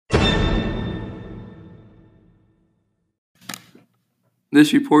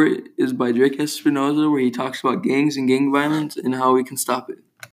This report is by Drake Espinoza, where he talks about gangs and gang violence and how we can stop it.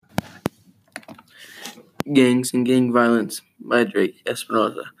 Gangs and Gang Violence by Drake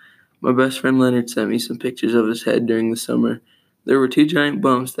Espinoza. My best friend Leonard sent me some pictures of his head during the summer. There were two giant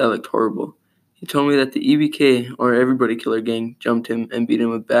bumps that looked horrible. He told me that the EBK, or Everybody Killer Gang, jumped him and beat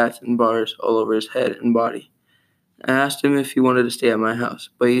him with bats and bars all over his head and body. I asked him if he wanted to stay at my house,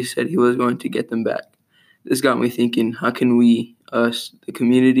 but he said he was going to get them back. This got me thinking, how can we, us, the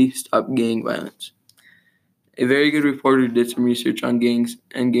community, stop gang violence? A very good reporter did some research on gangs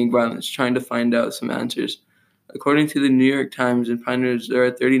and gang violence, trying to find out some answers. According to the New York Times, in Pine Ridge there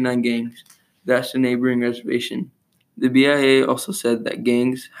are 39 gangs. That's the neighboring reservation. The BIA also said that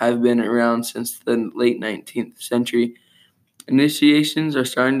gangs have been around since the late 19th century. Initiations are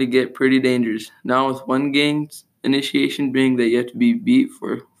starting to get pretty dangerous. Now with one gang's initiation being that you have to be beat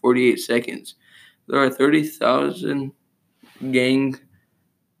for 48 seconds. There are 30,000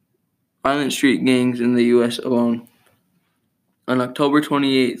 violent street gangs in the U.S. alone. On October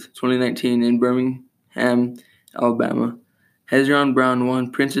 28, 2019, in Birmingham, Alabama, Hezron Brown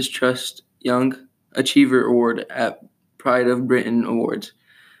won Princess Trust Young Achiever Award at Pride of Britain Awards.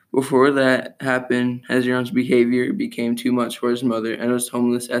 Before that happened, Hezron's behavior became too much for his mother and was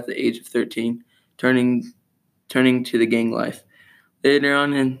homeless at the age of 13, turning to the gang life. Later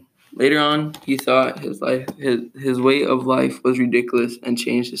on, he thought his way of life was ridiculous and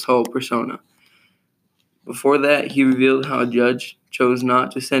changed his whole persona. Before that, he revealed how a judge chose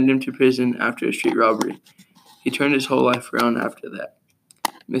not to send him to prison after a street robbery. He turned his whole life around after that.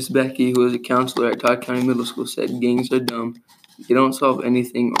 Miss Becky, who was a counselor at Todd County Middle School, said gangs are dumb. They don't solve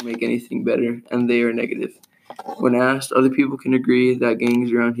anything or make anything better, and they are negative. When asked, other people can agree that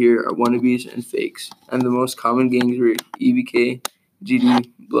gangs around here are wannabes and fakes, and the most common gangs were EBK,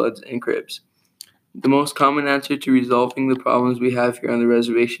 GD, Bloods, and Crips. The most common answer to resolving the problems we have here on the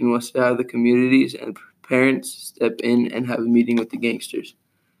reservation was to have the communities and parents step in and have a meeting with the gangsters.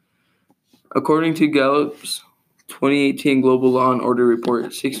 According to Gallup's 2018 Global Law and Order report,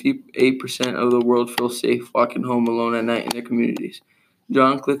 68% of the world feels safe walking home alone at night in their communities.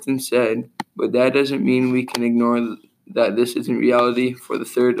 John Clifton said, but that doesn't mean we can ignore that this isn't reality for the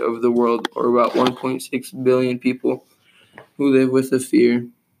third of the world, or about 1.6 billion people who live with the fear.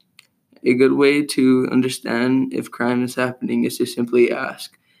 A good way to understand if crime is happening is to simply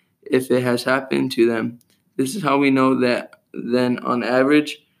ask if it has happened to them. This is how we know that then on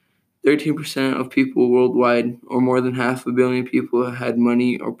average, 13% of people worldwide, or more than 500 million people, had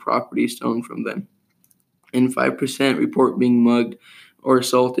money or property stolen from them, and 5% report being mugged or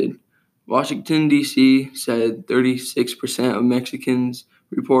assaulted. Washington, D.C. said 36% of Mexicans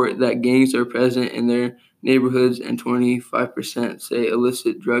report that gangs are present in their neighborhoods, and 25% say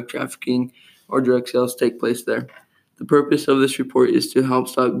illicit drug trafficking or drug sales take place there. The purpose of this report is to help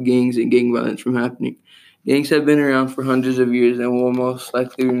stop gangs and gang violence from happening. Gangs have been around for hundreds of years and will most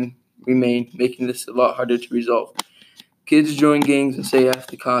likely remain, making this a lot harder to resolve. Kids join gangs and stay off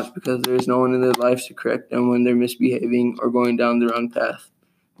the cops because there is no one in their lives to correct them when they're misbehaving or going down the wrong path.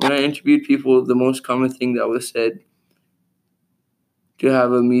 When I interviewed people, the most common thing that was said to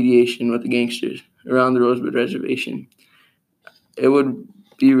have a mediation with the gangsters around the Rosebud Reservation. It would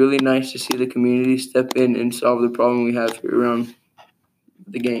be really nice to see the community step in and solve the problem we have here around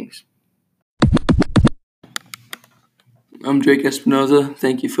the gangs. I'm Drake Espinoza.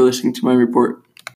 Thank you for listening to my report.